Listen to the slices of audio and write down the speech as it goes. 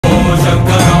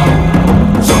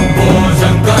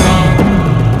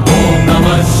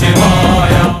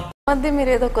మధ్య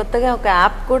మీరు ఏదో కొత్తగా ఒక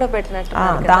యాప్ కూడా పెట్టినట్టు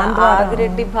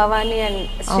ఆదిరెడ్డి భవానీ అండ్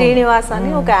శ్రీనివాస్ అని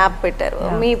ఒక యాప్ పెట్టారు,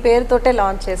 మీ పేరుతోటే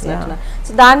లాంచ్ చేసినట్టు.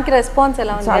 సో దానికి రెస్పాన్స్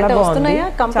ఎలా ఉంది?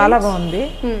 చాలా బాగుంది.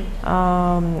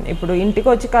 ఇప్పుడు ఇంటికి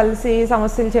వచ్చి కలిసి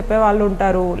సమస్యలు చెప్పే వాళ్ళు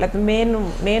ఉంటారు, లేకపోతే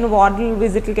నేను వార్డు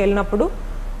విజిట్కి వెళ్ళినప్పుడు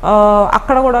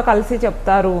అక్కడ కూడా కలిసి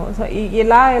చెప్తారు. సో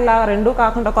ఇలా రెండూ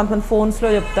కాకుండా కొంతమంది ఫోన్స్లో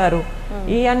చెప్తారు.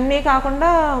 ఇవన్నీ కాకుండా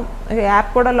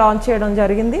యాప్ కూడా లాంచ్ చేయడం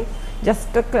జరిగింది.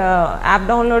 జస్ట్ యాప్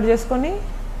డౌన్లోడ్ చేసుకొని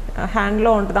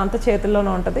హ్యాండ్లో ఉంటుంది, అంత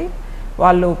చేతుల్లోనే ఉంటుంది.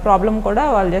 వాళ్ళు ప్రాబ్లం కూడా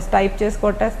వాళ్ళు జస్ట్ టైప్ చేసి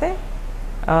కొట్టేస్తే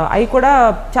అవి కూడా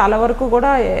చాలా వరకు కూడా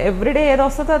ఎవ్రీడే ఏదో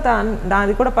వస్తుందో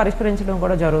దాన్ని కూడా పరిష్కరించడం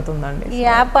కూడా జరుగుతుందండి. ఈ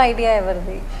యాప్ ఐడియా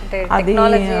ఎవరిది? అది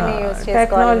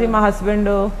టెక్నాలజీ మా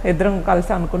హస్బెండ్ ఇద్దరం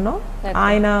కలిసి అనుకున్నాం.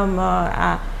 ఆయన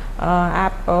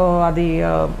యాప్ అది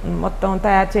మొత్తం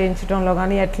తయారు చేయించడంలో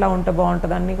కానీ ఎట్లా ఉంటే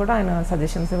బాగుంటుంది అన్నీ కూడా ఆయన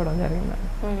సజెషన్స్ ఇవ్వడం జరిగిందండి.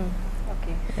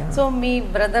 సో మీ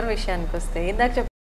బ్రదర్ విషయానికి వస్తే ఇందాక